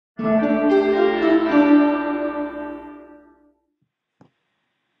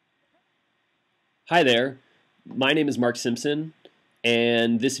Hi there, my name is Mark Simpson,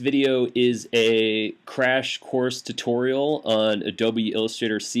 and this video is a crash course tutorial on Adobe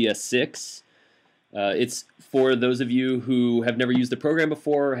Illustrator CS6. It's for those of you who have never used the program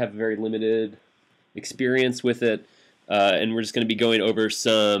before, have very limited experience with it, and we're just going to be going over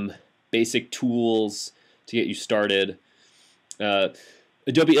some basic tools to get you started.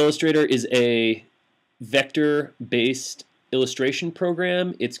 Adobe Illustrator is a vector-based illustration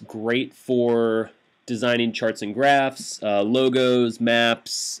program. It's great for designing charts and graphs, logos,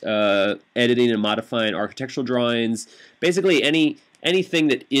 maps, editing and modifying architectural drawings, basically anything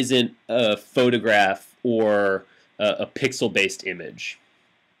that isn't a photograph or a pixel-based image.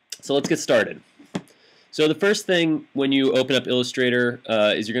 So let's get started. So the first thing when you open up Illustrator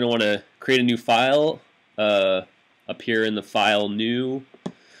is you're going to want to create a new file up here in the File New,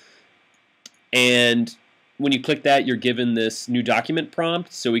 and when you click that, you're given this new document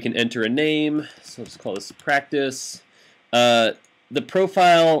prompt, so we can enter a name. So let's call this practice. The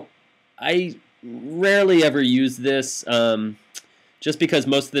profile, I rarely ever use this, just because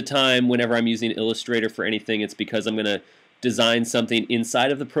most of the time whenever I'm using Illustrator for anything, it's because I'm going to design something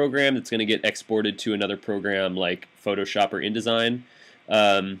inside of the program that's going to get exported to another program like Photoshop or InDesign.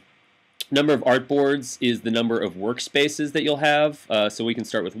 Number of artboards is the number of workspaces that you'll have, so we can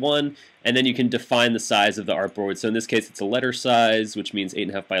start with 1, and then you can define the size of the artboard. So in this case it's a letter size, which means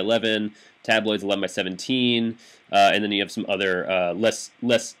 8.5 by 11, tabloids 11 by 17, and then you have some other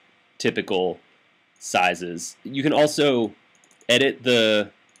less typical sizes. You can also edit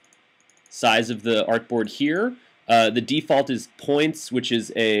the size of the artboard here. The default is points, which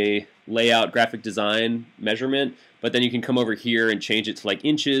is a layout graphic design measurement, but then you can come over here and change it to like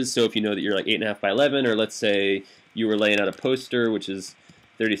inches. So if you know that you're like 8.5 by 11, or let's say you were laying out a poster which is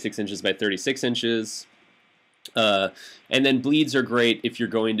 36 inches by 36 inches. And then bleeds are great if you're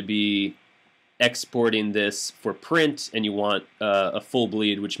going to be exporting this for print and you want a full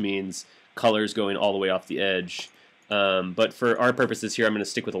bleed, which means colors going all the way off the edge. But for our purposes here, I'm going to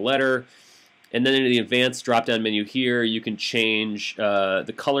stick with a letter. And then in the advanced drop-down menu here, you can change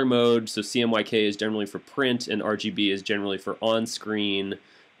the color mode. So CMYK is generally for print, and RGB is generally for on-screen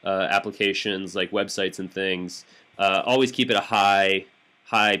applications like websites and things. Always keep it a high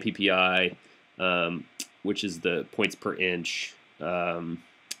PPI, which is the points per inch. So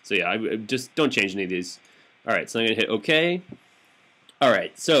yeah, I just don't change any of these. All right, so I'm going to hit OK. All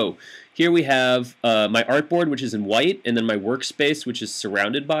right, so here we have my artboard, which is in white, and then my workspace, which is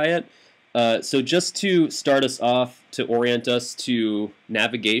surrounded by it. So just to start us off, to orient us to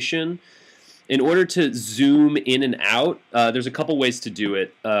navigation, in order to zoom in and out, there's a couple ways to do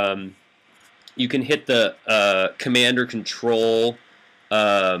it. You can hit the Command or Control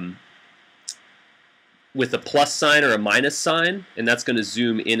with a plus sign or a minus sign, and that's going to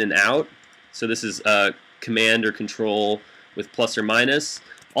zoom in and out. So this is Command or Control with plus or minus.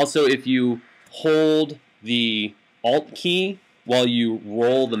 Also, if you hold the Alt key while you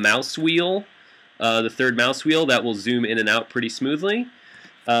roll the mouse wheel, the third mouse wheel, that will zoom in and out pretty smoothly.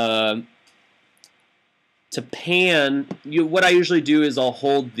 To pan, what I usually do is I'll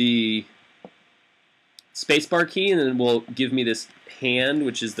hold the spacebar key, and then it will give me this hand,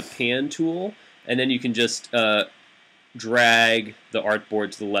 which is the pan tool, and then you can just drag the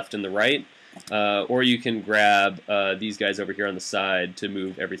artboard to the left and the right, or you can grab these guys over here on the side to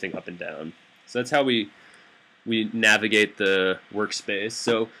move everything up and down. So that's how we navigate the workspace.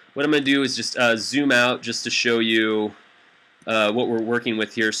 So what I'm going to do is just zoom out just to show you what we're working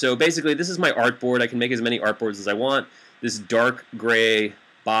with here. So basically this is my artboard. I can make as many artboards as I want. This dark gray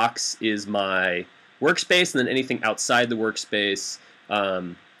box is my workspace, and then anything outside the workspace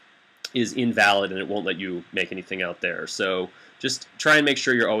is invalid, and it won't let you make anything out there. So just try and make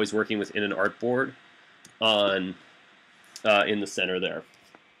sure you're always working within an artboard on in the center there.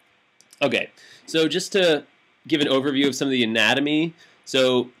 Okay, so just to give an overview of some of the anatomy.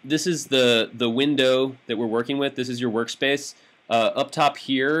 So this is the window that we're working with. This is your workspace. Up top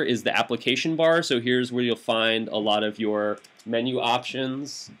here is the application bar. So here's where you'll find a lot of your menu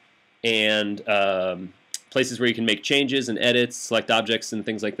options and places where you can make changes and edits, select objects and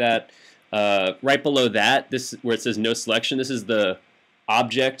things like that. Right below that, this where it says no selection, this is the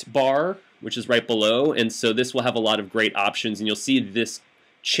object bar, which is right below. And so this will have a lot of great options, and you'll see this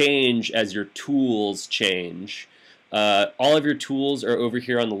change as your tools change. All of your tools are over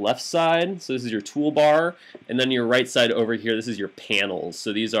here on the left side, so this is your toolbar, and then your right side over here, this is your panels.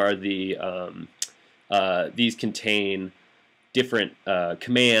 So these are the these contain different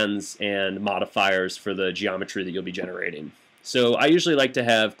commands and modifiers for the geometry that you'll be generating. So I usually like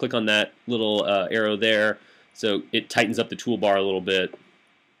to click on that little arrow there, so it tightens up the toolbar a little bit.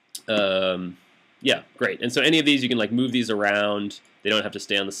 Yeah, great. And so any of these, you can like move these around. They don't have to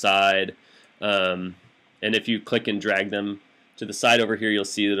stay on the side. And if you click and drag them to the side over here, you'll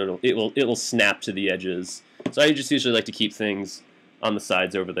see that it will snap to the edges. So I just usually like to keep things on the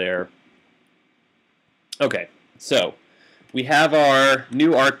sides over there. Okay, so we have our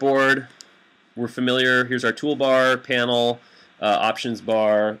new artboard. We're familiar. Here's our toolbar, panel, options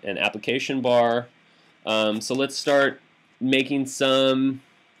bar, and application bar. So let's start making some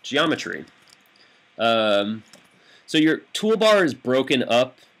geometry. So your toolbar is broken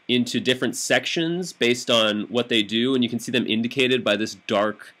up into different sections based on what they do, and you can see them indicated by this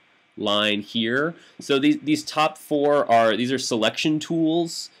dark line here. So these top four are selection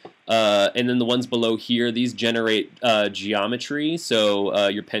tools, and then the ones below here, these generate geometry. So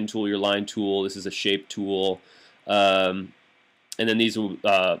your pen tool, your line tool, this is a shape tool, and then these will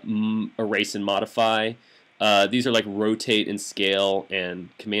erase and modify. These are like rotate and scale and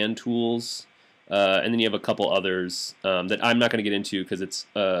command tools. And then you have a couple others that I'm not going to get into because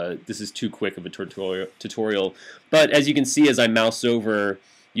this is too quick of a tutorial. But as you can see, as I mouse over,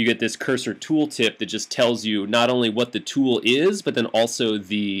 you get this cursor tooltip that just tells you not only what the tool is, but then also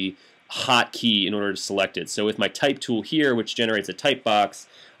the hotkey in order to select it. So with my type tool here, which generates a type box,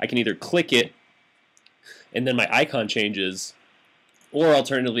 I can either click it and then my icon changes, or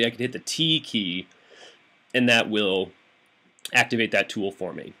alternatively, I could hit the T key and that will activate that tool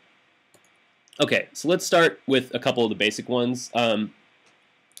for me. Okay, so let's start with a couple of the basic ones.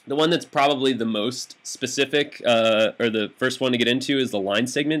 The one that's probably the most specific, or the first one to get into, is the line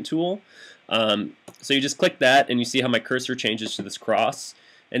segment tool. So you just click that, and you see how my cursor changes to this cross.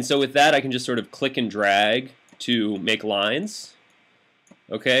 And so with that, I can just sort of click and drag to make lines.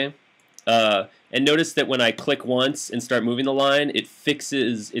 Okay, and notice that when I click once and start moving the line, it's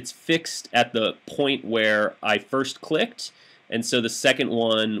fixed at the point where I first clicked. And so the second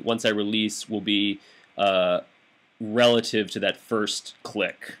one, once I release, will be relative to that first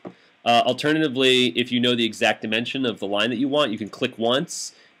click. Alternatively, if you know the exact dimension of the line that you want, you can click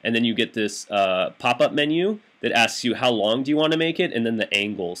once, and then you get this pop-up menu that asks you how long do you want to make it, and then the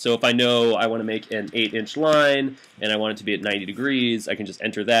angle. So if I know I want to make an 8-inch line, and I want it to be at 90 degrees, I can just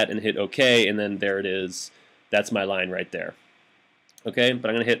enter that and hit OK, and then there it is. That's my line right there. Okay, but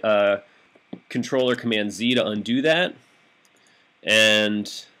I'm going to hit Control or Command Z to undo that.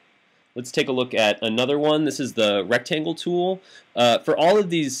 And let's take a look at another one. This is the rectangle tool. For all of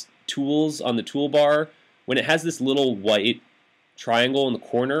these tools on the toolbar, when it has this little white triangle in the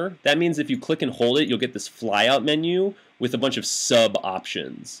corner, that means if you click and hold it, you'll get this flyout menu with a bunch of sub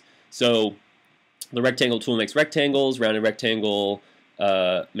options. So the rectangle tool makes rectangles, rounded rectangle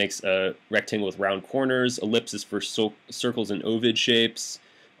makes a rectangle with round corners, ellipse is for circles and ovoid shapes,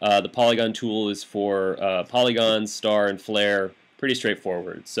 the polygon tool is for polygons, star, and flare. Pretty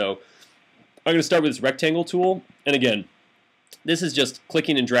straightforward. So I'm going to start with this rectangle tool, and again, this is just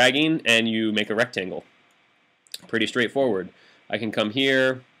clicking and dragging and you make a rectangle. Pretty straightforward. I can come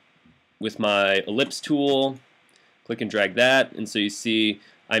here with my ellipse tool, click and drag that, and so you see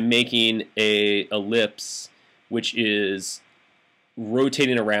I'm making a ellipse which is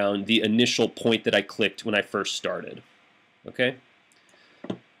rotating around the initial point that I clicked when I first started. Okay?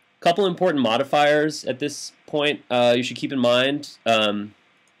 Couple important modifiers at this point you should keep in mind.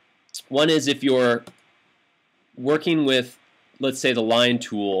 One is if you're working with, let's say, the line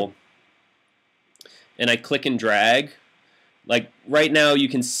tool, and I click and drag, like right now you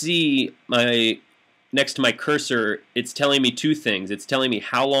can see next to my cursor, it's telling me two things. It's telling me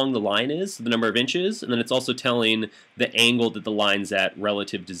how long the line is, the number of inches, and then it's also telling the angle that the line's at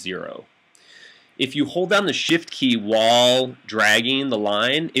relative to 0. If you hold down the Shift key while dragging the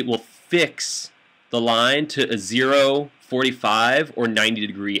line, it will fix the line to a 0, 45, or 90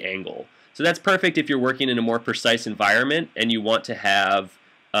 degree angle. So that's perfect if you're working in a more precise environment and you want to have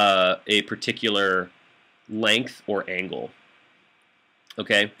a particular length or angle.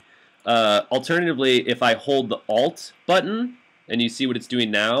 Okay. Alternatively, if I hold the Alt button, and you see what it's doing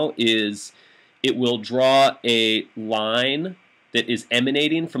now, is it will draw a line that is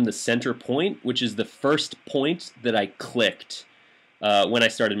emanating from the center point, which is the first point that I clicked when I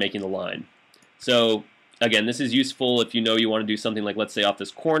started making the line. So again, this is useful if you know you want to do something like, let's say, off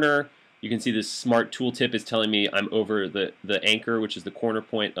this corner. You can see this smart tooltip is telling me I'm over the anchor, which is the corner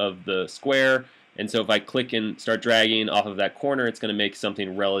point of the square. And so if I click and start dragging off of that corner, it's going to make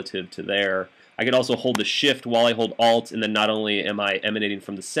something relative to there. I could also hold the Shift while I hold Alt, and then not only am I emanating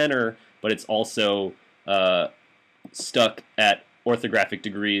from the center, but it's also stuck at orthographic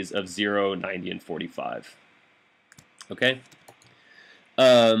degrees of 0, 90, and 45. Okay?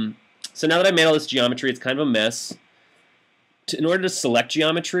 So now that I made all this geometry, it's kind of a mess. In order to select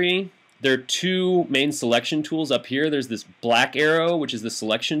geometry, there are two main selection tools up here. There's this black arrow, which is the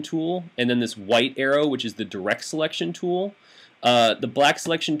selection tool, and then this white arrow, which is the direct selection tool. The black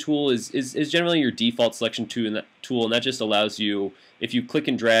selection tool is generally your default selection tool, and that just allows you, if you click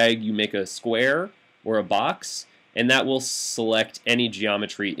and drag, you make a square or a box, and that will select any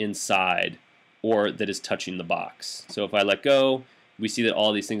geometry inside or that is touching the box. So if I let go, we see that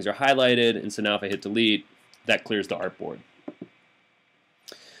all these things are highlighted, and so now if I hit delete, that clears the artboard.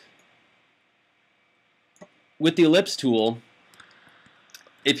 With the ellipse tool,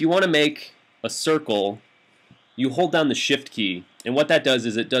 if you want to make a circle, you hold down the shift key, and what that does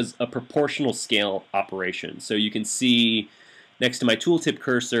is it does a proportional scale operation. So you can see next to my tooltip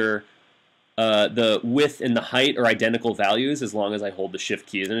cursor, the width and the height are identical values as long as I hold the shift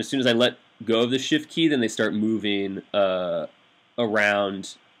keys. And as soon as I let go of the shift key, then they start moving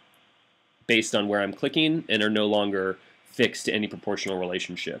around based on where I'm clicking and are no longer fixed to any proportional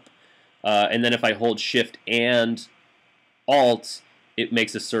relationship. And then if I hold shift and alt, it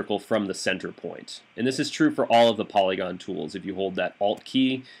makes a circle from the center point. And this is true for all of the polygon tools. If you hold that alt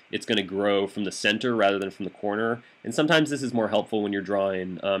key, it's going to grow from the center rather than from the corner. And sometimes this is more helpful when you're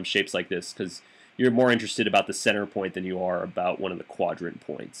drawing shapes like this, because you're more interested about the center point than you are about one of the quadrant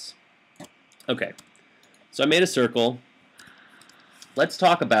points. Okay, so I made a circle. Let's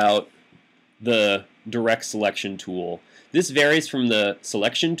talk about the direct selection tool. This varies from the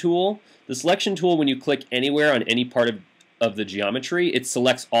selection tool. The selection tool, when you click anywhere on any part of the geometry, it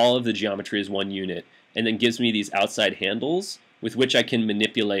selects all of the geometry as one unit and then gives me these outside handles with which I can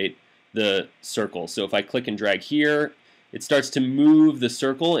manipulate the circle. So if I click and drag here, it starts to move the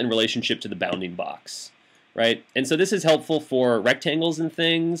circle in relationship to the bounding box, right? And so this is helpful for rectangles and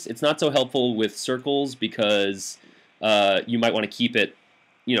things. It's not so helpful with circles because you might want to keep it,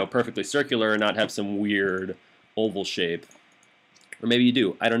 perfectly circular and not have some weird oval shape. Or maybe you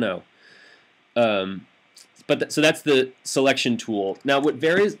do, I don't know. So that's the selection tool. Now what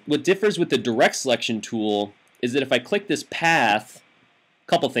differs with the direct selection tool is that if I click this path, a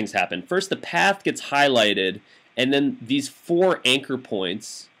couple things happen. First, the path gets highlighted, and then these 4 anchor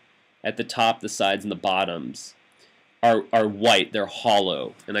points at the top, the sides, and the bottoms are white. They're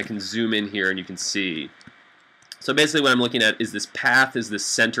hollow. And I can zoom in here and you can see. So basically what I'm looking at is this path is this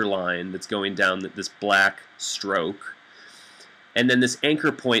center line that's going down this black stroke. And then this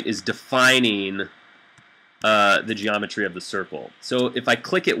anchor point is defining the geometry of the circle. So if I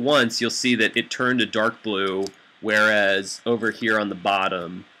click it once, you'll see that it turned a dark blue, whereas over here on the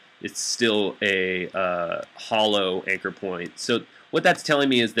bottom, it's still a hollow anchor point. So what that's telling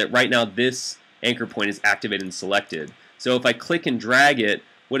me is that right now this anchor point is activated and selected. So if I click and drag it,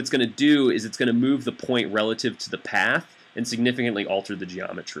 what it's going to do is it's going to move the point relative to the path and significantly alter the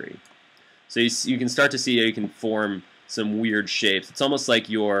geometry. So you can start to see how you can form some weird shapes. It's almost like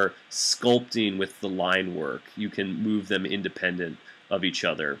you're sculpting with the line work. You can move them independent of each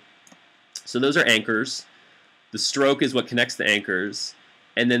other. So those are anchors. The stroke is what connects the anchors.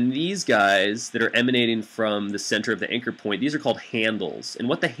 And then these guys that are emanating from the center of the anchor point, these are called handles. And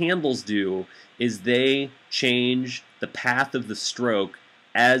what the handles do is they change the path of the stroke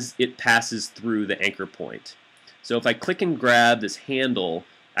as it passes through the anchor point. So if I click and grab this handle,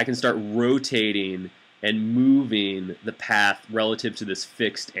 I can start rotating and moving the path relative to this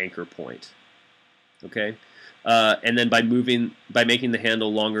fixed anchor point. Okay, and then by making the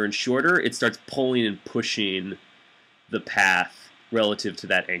handle longer and shorter, it starts pulling and pushing the path relative to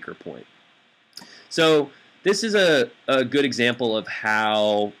that anchor point. So this is a good example of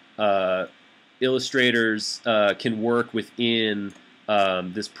how illustrators can work within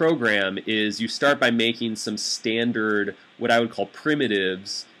this program. Is you start by making some standard, what I would call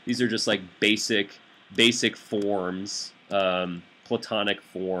primitives. These are just like basic forms, platonic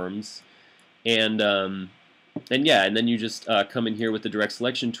forms, and then you just come in here with the direct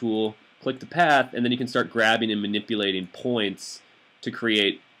selection tool, click the path, and then you can start grabbing and manipulating points to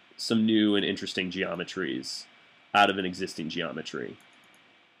create some new and interesting geometries out of an existing geometry.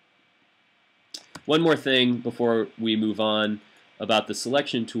 One more thing before we move on about the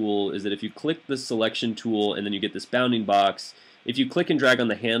selection tool is that if you click the selection tool and then you get this bounding box, if you click and drag on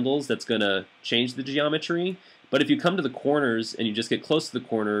the handles, that's going to change the geometry. But if you come to the corners and you just get close to the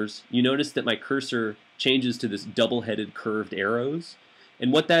corners, you notice that my cursor changes to this double-headed curved arrows.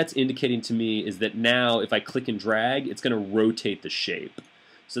 And what that's indicating to me is that now if I click and drag, it's going to rotate the shape.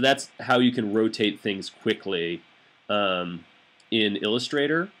 So that's how you can rotate things quickly in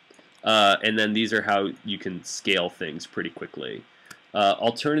Illustrator. And then these are how you can scale things pretty quickly.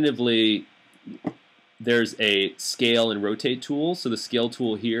 Alternatively, there's a scale and rotate tool. So the scale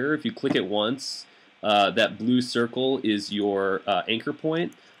tool here, if you click it once, that blue circle is your anchor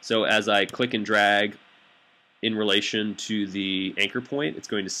point. So as I click and drag in relation to the anchor point, it's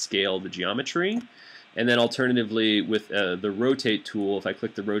going to scale the geometry. And then alternatively, with the rotate tool, if I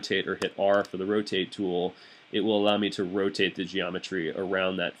click the rotate or hit R for the rotate tool, it will allow me to rotate the geometry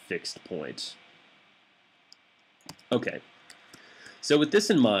around that fixed point. Okay, so with this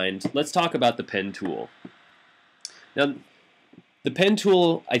in mind, let's talk about the pen tool. Now, the pen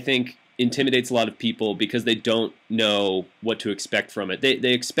tool, I think, intimidates a lot of people because they don't know what to expect from it.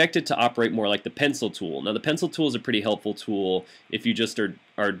 They expect it to operate more like the pencil tool. Now, the pencil tool is a pretty helpful tool if you just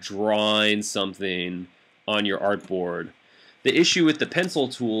are drawing something on your artboard. The issue with the pencil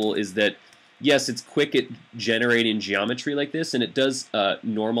tool is that, yes, it's quick at generating geometry like this, and it does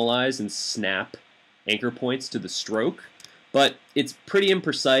normalize and snap anchor points to the stroke, but it's pretty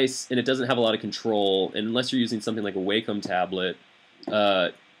imprecise and it doesn't have a lot of control, and unless you're using something like a Wacom tablet,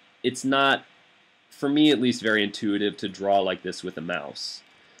 it's not, for me at least, very intuitive to draw like this with a mouse.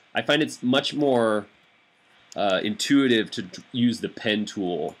 I find it's much more intuitive to use the pen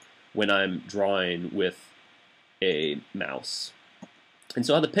tool when I'm drawing with a mouse. And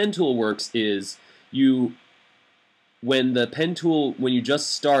so how the pen tool works is when you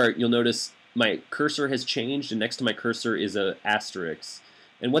just start, you'll notice my cursor has changed, and next to my cursor is an asterisk.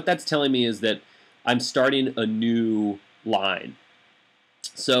 And what that's telling me is that I'm starting a new line.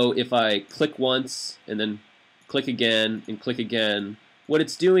 So if I click once and then click again and click again, what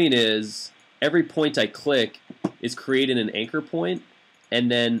it's doing is every point I click is creating an anchor point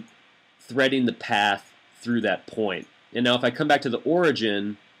and then threading the path through that point. And now if I come back to the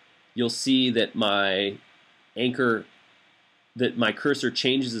origin, you'll see that my cursor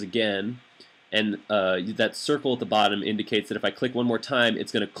changes again, and that circle at the bottom indicates that if I click one more time,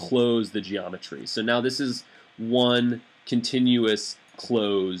 it's going to close the geometry. So now this is one continuous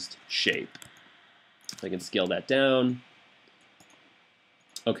closed shape. I can scale that down.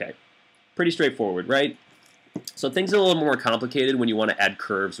 Okay, pretty straightforward, right? So things are a little more complicated when you want to add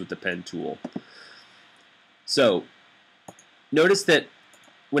curves with the pen tool. So notice that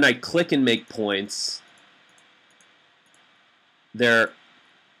when I click and make points, they're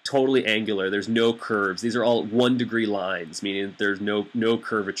totally angular. There's no curves. These are all 1-degree lines, meaning that there's no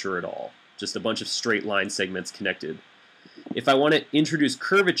curvature at all. Just a bunch of straight line segments connected. If I want to introduce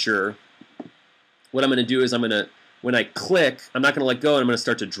curvature, what I'm going to do is when I click, I'm not going to let go, and I'm going to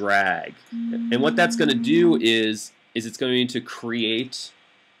start to drag. And what that's going to do is it's going to create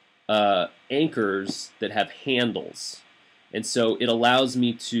anchors that have handles. And so it allows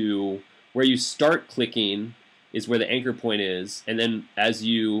me to, where you start clicking is where the anchor point is, and then as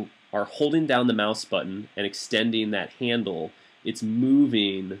you are holding down the mouse button and extending that handle, it's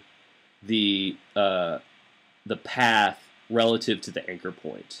moving the path relative to the anchor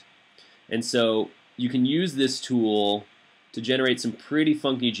point. And so you can use this tool to generate some pretty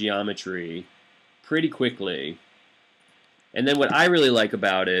funky geometry pretty quickly. And then what I really like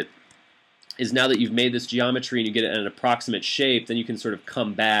about it is now that you've made this geometry and you get it in an approximate shape, then you can sort of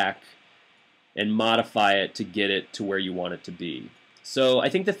come back and modify it to get it to where you want it to be. So I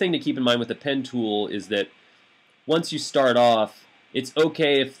think the thing to keep in mind with the pen tool is that once you start off, it's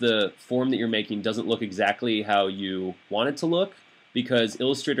okay if the form that you're making doesn't look exactly how you want it to look, because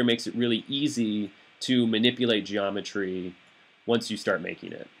Illustrator makes it really easy to manipulate geometry once you start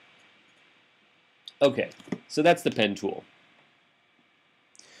making it. Okay, so that's the pen tool.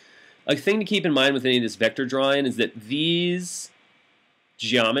 A thing to keep in mind with any of this vector drawing is that these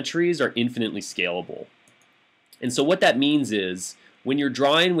geometries are infinitely scalable. And so what that means is when you're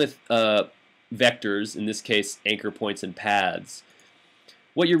drawing with vectors, in this case anchor points and paths,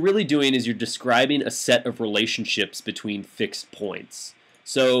 what you're really doing is you're describing a set of relationships between fixed points.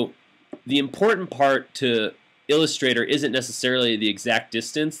 So the important part to Illustrator isn't necessarily the exact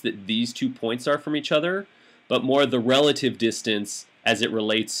distance that these two points are from each other, but more the relative distance as it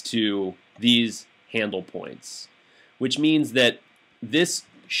relates to these handle points, which means that this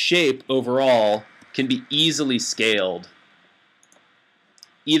shape overall can be easily scaled.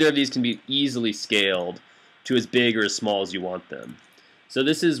 Either of these can be easily scaled to as big or as small as you want them. So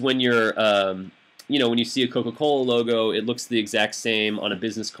this is when you're, when you see a Coca-Cola logo, it looks the exact same on a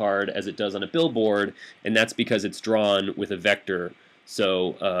business card as it does on a billboard, and that's because it's drawn with a vector.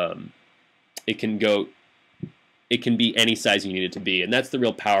 So it can be any size you need it to be, and that's the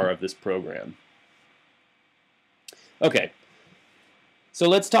real power of this program. Okay, so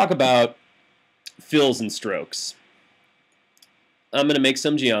let's talk about fills and strokes. I'm going to make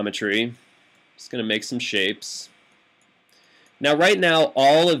some geometry. Just going to make some shapes. Now, right now,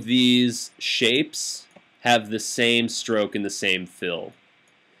 all of these shapes have the same stroke and the same fill,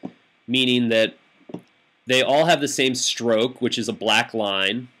 meaning that They all have the same stroke, which is a black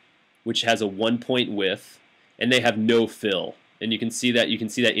line, which has a 1-point width, and they have no fill. And you can see that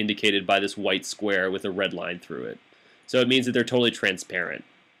indicated by this white square with a red line through it. So it means that they're totally transparent.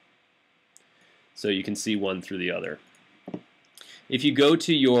 So you can see one through the other. If you go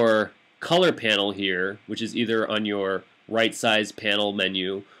to your color panel here, which is either on your right size panel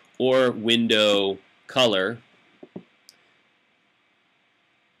menu or window color,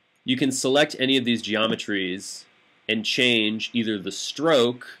 you can select any of these geometries and change either the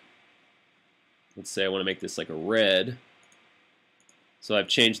stroke. Let's say I want to make this like a red. So I've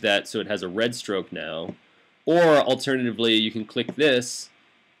changed that so it has a red stroke now. Or alternatively, you can click this,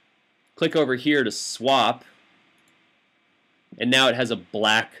 click over here to swap, and now it has a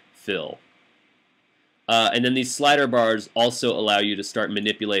black fill. And then these slider bars also allow you to start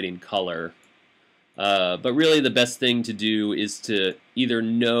manipulating color. But really the best thing to do is to either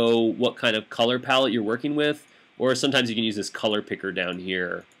know what kind of color palette you're working with, or sometimes you can use this color picker down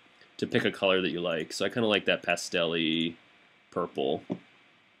here to pick a color that you like. So I kind of like that pastel-y purple.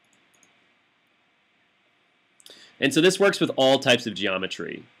 And so this works with all types of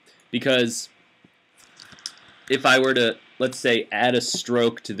geometry, because if I were to, let's say, add a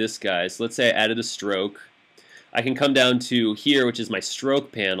stroke to this guy, so let's say I added a stroke, I can come down to here, which is my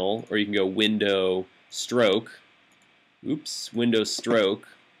stroke panel, or you can go Window, Stroke, Window, Stroke,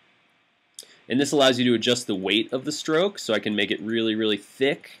 and this allows you to adjust the weight of the stroke, so I can make it really, really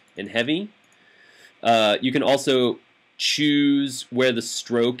thick and heavy. You can also choose where the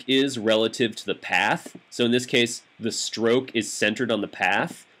stroke is relative to the path. So in this case, the stroke is centered on the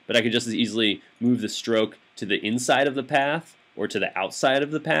path, but I could just as easily move the stroke to the inside of the path or to the outside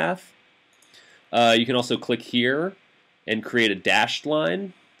of the path. You can also click here and create a dashed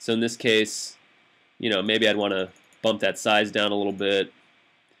line. So in this case, maybe I'd want to bump that size down a little bit,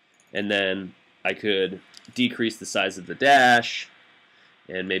 and then I could decrease the size of the dash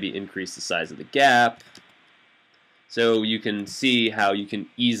and maybe increase the size of the gap. So you can see how you can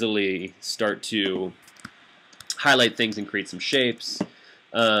easily start to highlight things and create some shapes.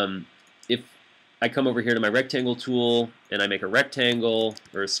 If I come over here to my rectangle tool and I make a rectangle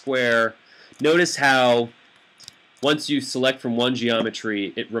or a square, notice how once you select from one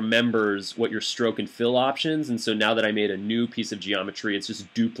geometry, it remembers what your stroke and fill options, and so now that I made a new piece of geometry, it's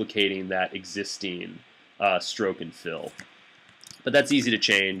just duplicating that existing stroke and fill. But that's easy to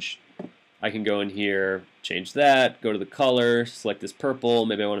change. I can go in here, change that, go to the color, select this purple,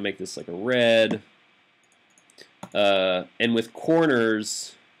 maybe I want to make this like a red. And with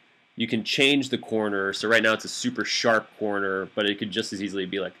corners, you can change the corner. So right now it's a super sharp corner, but it could just as easily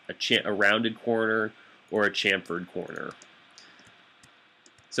be like a rounded corner or a chamfered corner.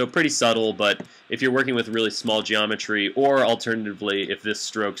 So pretty subtle, but if you're working with really small geometry, or alternatively, if this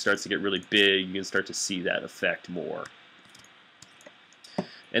stroke starts to get really big, you can start to see that effect more.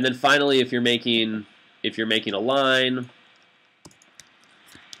 And then finally, if you're making a line,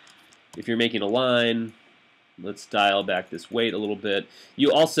 let's dial back this weight a little bit.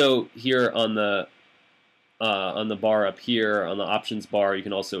 You also here on the bar up here on the options bar, you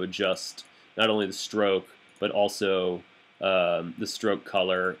can also adjust not only the stroke but also the stroke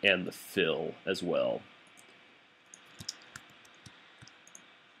color and the fill as well.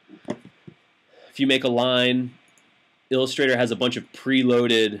 If you make a line, Illustrator has a bunch of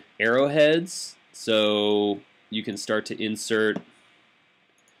preloaded arrowheads, so you can start to insert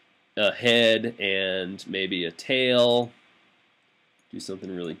a head and maybe a tail, do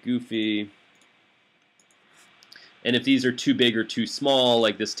something really goofy. And if these are too big or too small,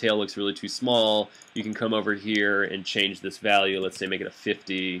 like this tail looks really too small, you can come over here and change this value. Let's say make it a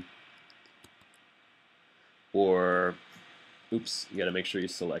 50, or oops, you got to make sure you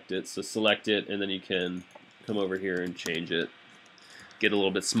select it. So select it, and then you can come over here and change it, get a little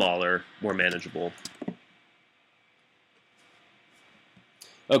bit smaller, more manageable.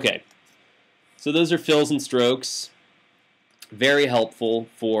 Okay, so those are fills and strokes. Very helpful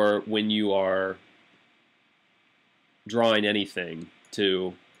for when you are drawing anything,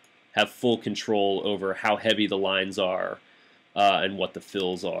 to have full control over how heavy the lines are and what the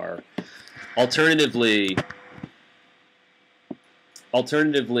fills are. Alternatively,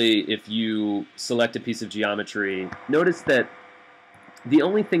 if you select a piece of geometry, notice that the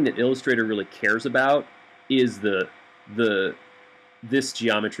only thing that Illustrator really cares about is this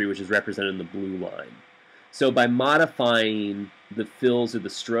geometry, which is represented in the blue line. So by modifying the fills or the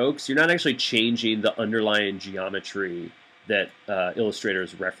strokes, you're not actually changing the underlying geometry that Illustrator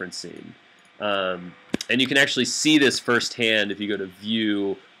is referencing. And you can actually see this firsthand if you go to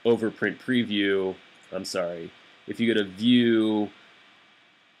View, Overprint Preview. I'm sorry. If you go to View,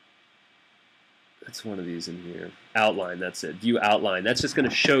 What's one of these in here? Outline, that's it. View outline. That's just going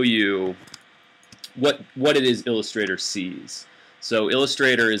to show you what it is Illustrator sees. So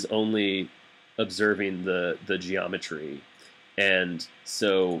Illustrator is only observing the geometry. And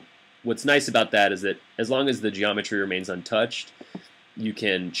so what's nice about that is that as long as the geometry remains untouched, you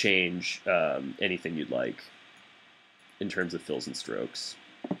can change anything you'd like in terms of fills and strokes.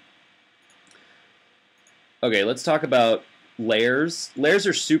 Okay, let's talk about layers. Layers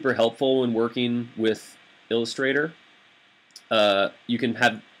are super helpful when working with Illustrator. You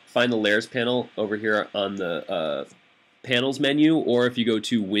can find the layers panel over here on the panels menu, or if you go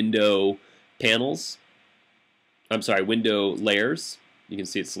to window panels, window layers, you can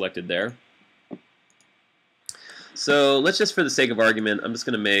see it's selected there. So let's just, for the sake of argument, I'm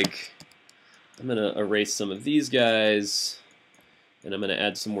going to erase some of these guys, and I'm going to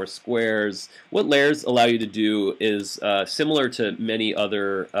add some more squares. What layers allow you to do is similar to many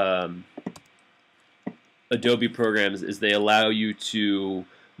other Adobe programs, is they allow you to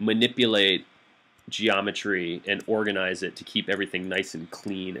manipulate geometry and organize it to keep everything nice and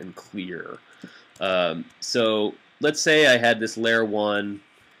clean and clear. So let's say I had this layer 1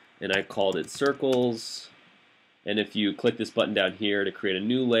 and I called it circles, and if you click this button down here to create a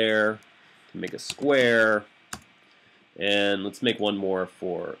new layer, you can make a square, and let's make one more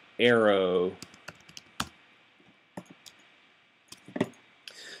for arrow.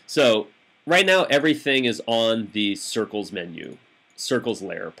 So right now everything is on the circles menu, circles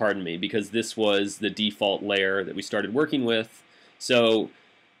layer, pardon me, because this was the default layer that we started working with. So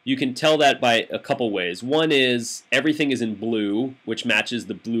you can tell that by a couple ways. One is everything is in blue, which matches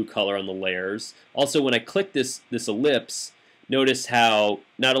the blue color on the layers. Also, when I click this ellipse, notice how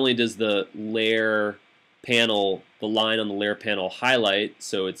not only does the layer panel, the line on the layer panel highlight,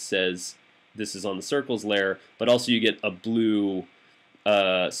 so it says this is on the circles layer, but also you get a blue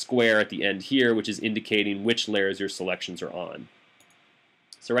square at the end here, which is indicating which layers your selections are on.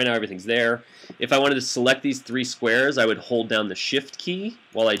 So right now everything's there. If I wanted to select these 3 squares, I would hold down the Shift key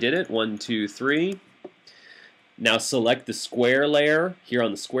while I did it. 1, 2, 3. Now select the square layer here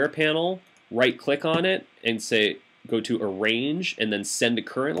on the square panel, right-click on it, and say go to Arrange, and then Send to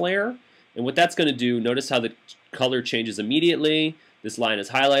Current Layer. And what that's going to do, notice how the color changes immediately. This line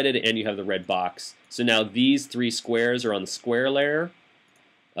is highlighted, and you have the red box. So now these 3 squares are on the square layer.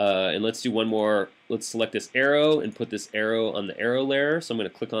 And let's do one more. Let's select this arrow and put this arrow on the arrow layer. So I'm going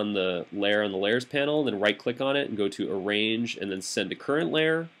to click on the layer on the layers panel, then right click on it and go to Arrange and then Send to Current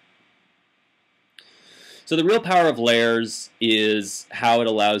Layer. So the real power of layers is how it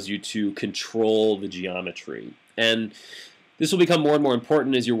allows you to control the geometry. And this will become more and more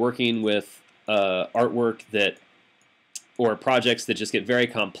important as you're working with artwork or projects that just get very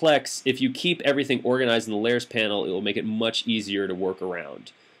complex. If you keep everything organized in the layers panel, it will make it much easier to work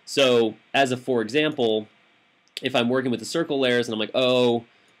around. So as a for example, if I'm working with the circle layers and I'm like, oh,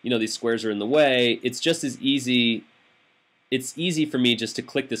 these squares are in the way, it's just as easy. It's easy for me just to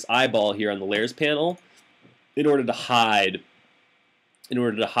click this eyeball here on the layers panel in order to hide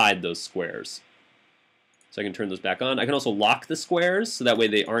those squares. So I can turn those back on. I can also lock the squares so that way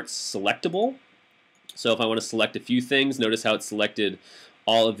they aren't selectable. So if I want to select a few things, notice how it selected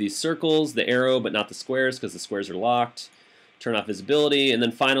all of these circles, the arrow, but not the squares because the squares are locked. Turn off visibility, and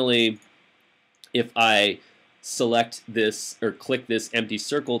then finally, if I select this or click this empty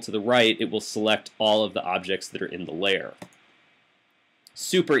circle to the right, it will select all of the objects that are in the layer.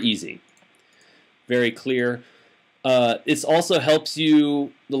 Super easy, very clear. It also helps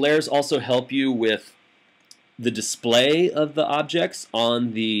you. The layers also help you with the display of the objects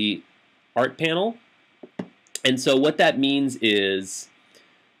on the art panel. And so what that means is,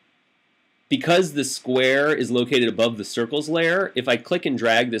 because the square is located above the circles layer, if I click and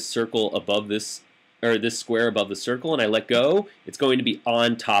drag this circle above this, or this square above the circle, and I let go, it's going to be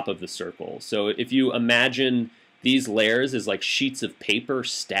on top of the circle. So if you imagine these layers as like sheets of paper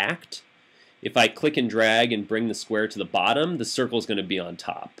stacked, if I click and drag and bring the square to the bottom, the circle is going to be on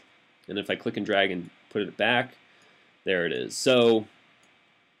top. And if I click and drag and put it back, there it is. So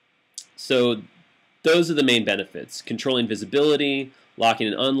those are the main benefits: controlling visibility, locking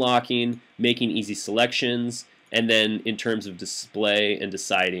and unlocking, making easy selections, and then in terms of display and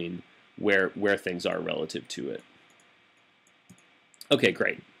deciding where things are relative to it. Okay,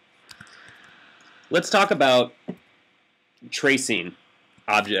 great. Let's talk about tracing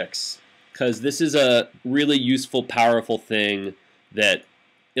objects, because this is a really useful, powerful thing that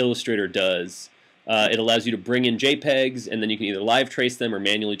Illustrator does. It allows you to bring in JPEGs, and then you can either live trace them or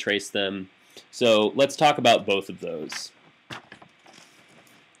manually trace them. So let's talk about both of those.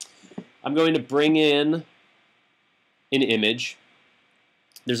 I'm going to bring in an image,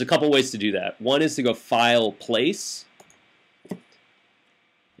 there's a couple ways to do that. One is to go File, Place,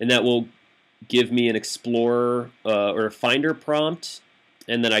 and that will give me an Explorer or a Finder prompt,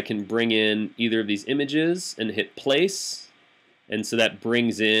 and then I can bring in either of these images and hit Place, and so that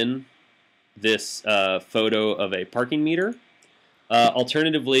brings in this photo of a parking meter.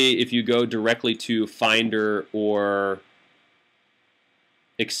 Alternatively, if you go directly to Finder or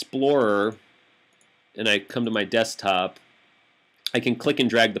Explorer, and I come to my desktop, I can click and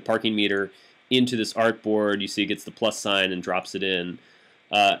drag the parking meter into this artboard. You see it gets the plus sign and drops it in.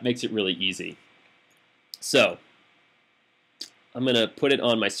 Makes it really easy. So I'm going to put it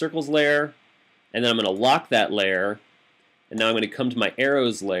on my circles layer, and then I'm going to lock that layer, and now I'm going to come to my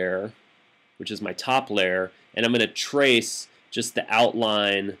arrows layer, which is my top layer, and I'm going to trace just the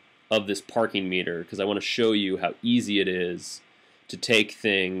outline of this parking meter because I want to show you how easy it is to take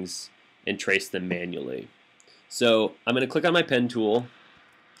things and trace them manually. So I'm going to click on my pen tool.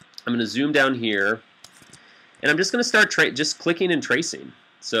 I'm going to zoom down here, and I'm just going to start just clicking and tracing.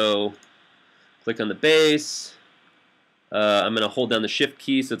 So click on the base. I'm going to hold down the Shift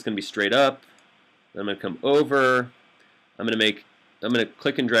key so it's going to be straight up. I'm going to come over. I'm going to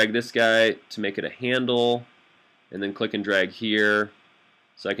click and drag this guy to make it a handle, and then click and drag here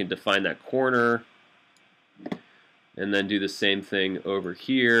so I can define that corner, and then do the same thing over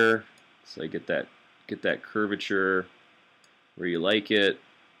here so I get that curvature where you like it.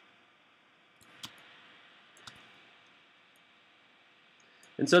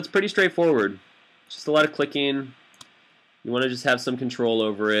 And so it's pretty straightforward. Just a lot of clicking. You want to just have some control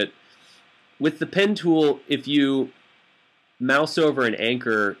over it. With the pen tool, if you mouse over an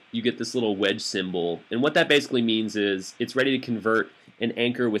anchor, you get this little wedge symbol. And what that basically means is it's ready to convert an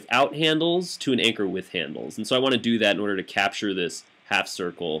anchor without handles to an anchor with handles. And so I want to do that in order to capture this half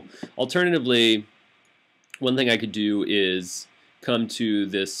circle. Alternatively, one thing I could do is come to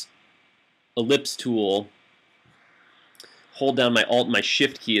this ellipse tool, hold down my Alt and my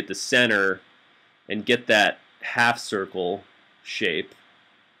Shift key at the center, and get that half circle shape.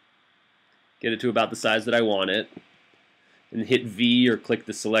 Get it to about the size that I want it. And hit V or click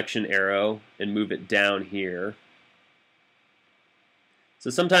the selection arrow and move it down here. So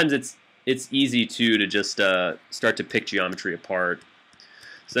sometimes it's easy to just start to pick geometry apart.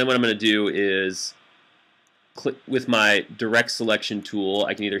 So then what I'm going to do is click with my direct selection tool.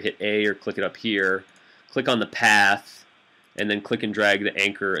 I can either hit A or click it up here. Click on the path, and then click and drag the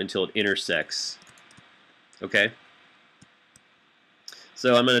anchor until it intersects. Okay.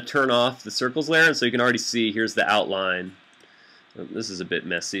 So I'm going to turn off the circles layer, and so you can already see here's the outline. This is a bit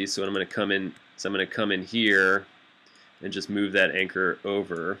messy, so I'm going to come in. So I'm going to come in here and just move that anchor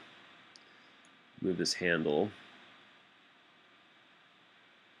over. Move this handle.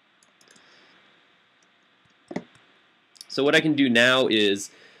 So what I can do now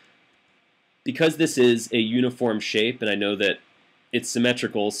is, because this is a uniform shape, and I know that it's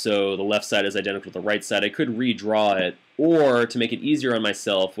symmetrical, so the left side is identical to the right side, I could redraw it, or to make it easier on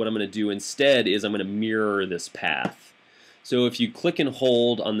myself, what I'm going to do instead is I'm going to mirror this path. So if you click and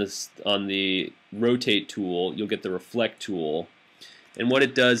hold on the rotate tool, you'll get the reflect tool, and what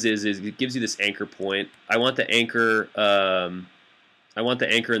it does is it gives you this anchor point. I want the anchor in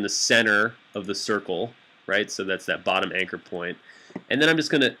the center of the circle, right? So that's that bottom anchor point, and then I'm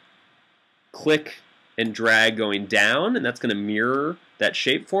just going to click and drag going down, and that's going to mirror that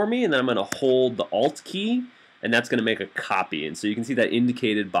shape for me, and then I'm going to hold the Alt key, and that's going to make a copy. And so you can see that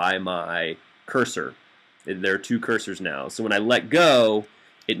indicated by my cursor. There are two cursors now. So when I let go,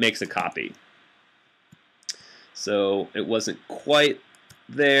 it makes a copy. So it wasn't quite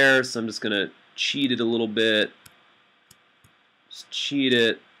there, so I'm just going to cheat it a little bit. Just cheat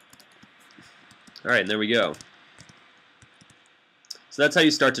it. All right, and there we go. So that's how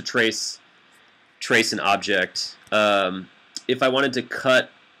you start to trace an object. If I wanted to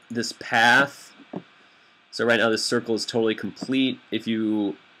cut this path, so right now this circle is totally complete. If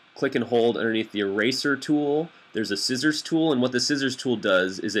you click and hold underneath the eraser tool, there's a scissors tool, and what the scissors tool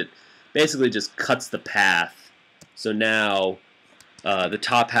does is it basically just cuts the path. So now the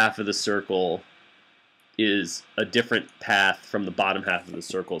top half of the circle is a different path from the bottom half of the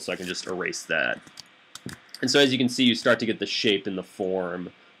circle, so I can just erase that. And so as you can see, you start to get the shape and the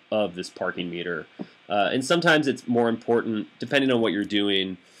form of this parking meter. And sometimes it's more important, depending on what you're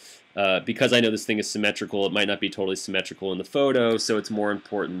doing, because I know this thing is symmetrical, it might not be totally symmetrical in the photo, so it's more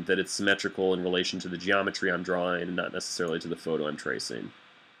important that it's symmetrical in relation to the geometry I'm drawing and not necessarily to the photo I'm tracing.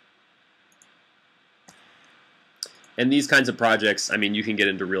 And these kinds of projects, I mean, you can get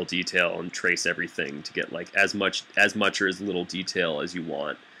into real detail and trace everything to get like as much or as little detail as you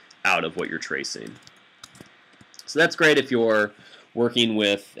want out of what you're tracing. So that's great if you're working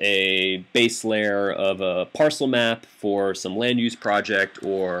with a base layer of a parcel map for some land use project,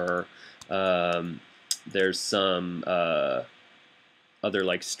 or there's some other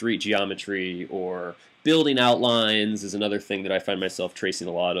like street geometry, or building outlines is another thing that I find myself tracing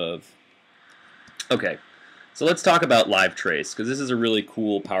a lot of. Okay, so let's talk about live trace, because this is a really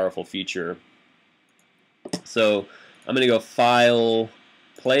cool, powerful feature. So I'm going to go File,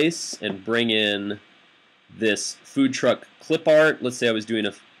 Place, and bring in this food truck clip art. Let's say I was doing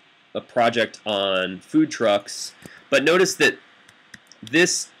a project on food trucks, but notice that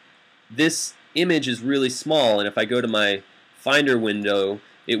this image is really small, and if I go to my Finder window,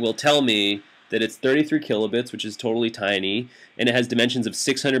 it will tell me that it's 33 kilobits, which is totally tiny, and it has dimensions of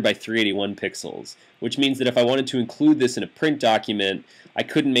 600 by 381 pixels, which means that if I wanted to include this in a print document, I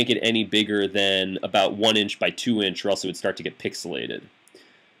couldn't make it any bigger than about 1 inch by 2 inch, or else it would start to get pixelated.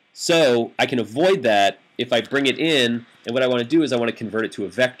 So I can avoid that if I bring it in, and what I want to do is I want to convert it to a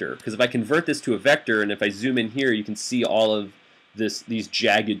vector, because if I convert this to a vector, and if I zoom in here, you can see all of these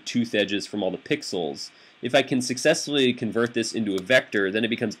jagged tooth edges from all the pixels. If I can successfully convert this into a vector, then it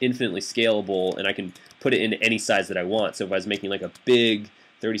becomes infinitely scalable, and I can put it into any size that I want. So if I was making like a big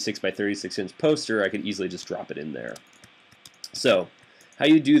 36 by 36 inch poster, I could easily just drop it in there. So how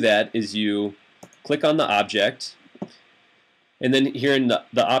you do that is you click on the object, and then here in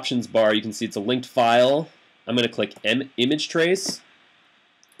the options bar, you can see it's a linked file. I'm going to click Image Trace,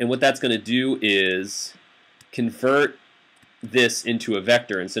 and what that's going to do is convert this into a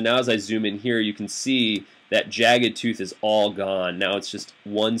vector. And so now as I zoom in here, you can see that jagged tooth is all gone. Now it's just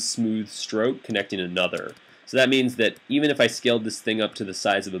one smooth stroke connecting another. So that means that even if I scaled this thing up to the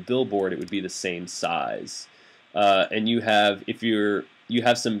size of a billboard, it would be the same size. And you have, you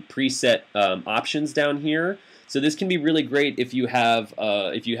have some preset options down here. So this can be really great if you have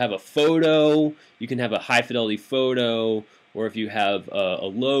a photo. You can have a high fidelity photo, or if you have a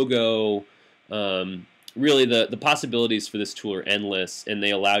logo. Really, the possibilities for this tool are endless, and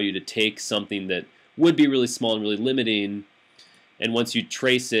they allow you to take something that would be really small and really limiting, and once you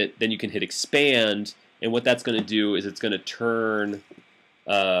trace it, then you can hit expand, and what that's going to do is it's going to turn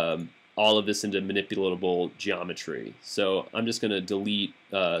all of this into manipulatable geometry. So I'm just going to delete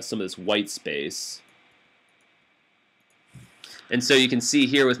some of this white space. And so you can see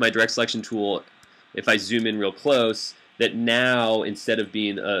here with my direct selection tool, if I zoom in real close, that now instead of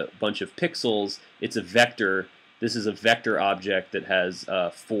being a bunch of pixels, it's a vector. This is a vector object that has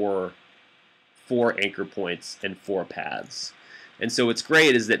four anchor points and 4 paths. And so what's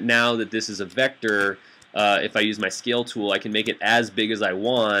great is that now that this is a vector, if I use my scale tool, I can make it as big as I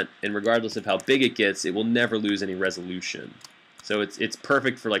want, and regardless of how big it gets, it will never lose any resolution. So it's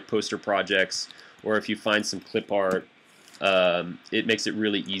perfect for like poster projects, or if you find some clip art, it makes it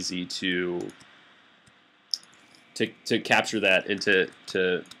really easy to capture that and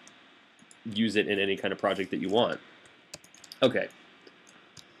to use it in any kind of project that you want. Okay,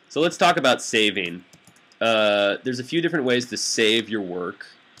 so let's talk about saving. There's a few different ways to save your work.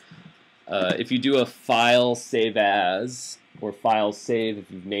 If you do a file save as, or file save if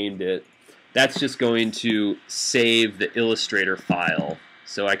you've named it, that's just going to save the Illustrator file.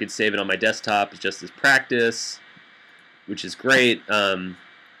 So I could save it on my desktop just as practice, which is great.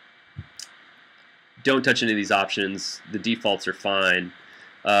 Don't touch any of these options. The defaults are fine.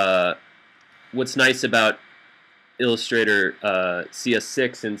 What's nice about Illustrator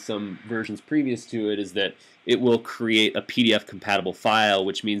CS6 and some versions previous to it is that it will create a PDF compatible file,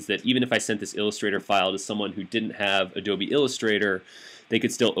 which means that even if I sent this Illustrator file to someone who didn't have Adobe Illustrator, they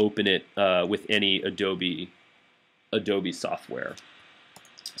could still open it with any Adobe software.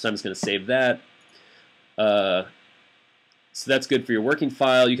 So I'm just going to save that. So that's good for your working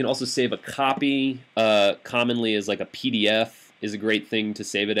file. You can also save a copy, commonly as like a PDF is a great thing to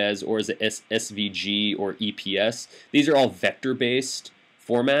save it as, or as a SVG or EPS. These are all vector-based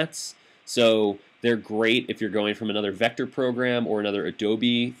formats, so they're great if you're going from another vector program or another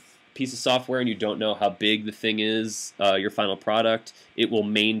Adobe piece of software and you don't know how big the thing is, your final product. It will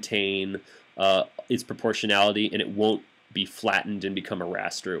maintain its proportionality, and it won't be flattened and become a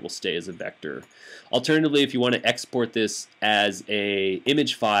raster. It will stay as a vector. Alternatively, if you want to export this as a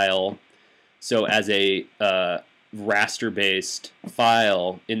image file, so as a raster-based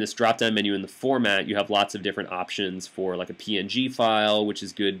file, in this drop-down menu in the format, you have lots of different options for like a PNG file, which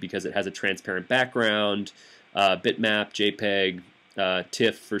is good because it has a transparent background, bitmap, JPEG,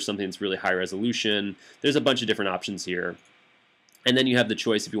 TIFF for something that's really high resolution. There's a bunch of different options here. And then you have the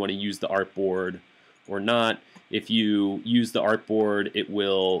choice if you want to use the artboard or not. If you use the artboard, it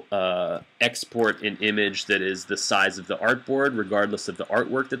will export an image that is the size of the artboard, regardless of the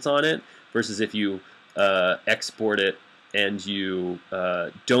artwork that's on it, versus if you export it and you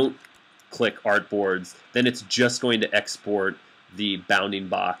don't click artboards, then it's just going to export the bounding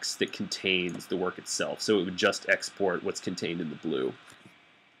box that contains the work itself. So it would just export what's contained in the blue.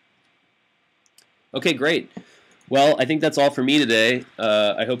 Okay, great. Well, I think that's all for me today.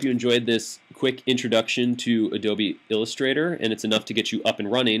 I hope you enjoyed this quick introduction to Adobe Illustrator, and it's enough to get you up and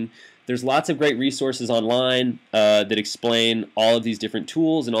running. There's lots of great resources online that explain all of these different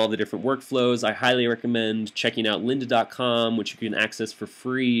tools and all the different workflows. I highly recommend checking out lynda.com, which you can access for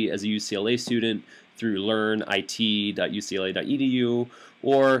free as a UCLA student through learnit.ucla.edu,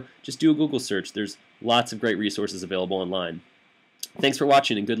 or just do a Google search. There's lots of great resources available online. Thanks for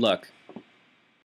watching and good luck.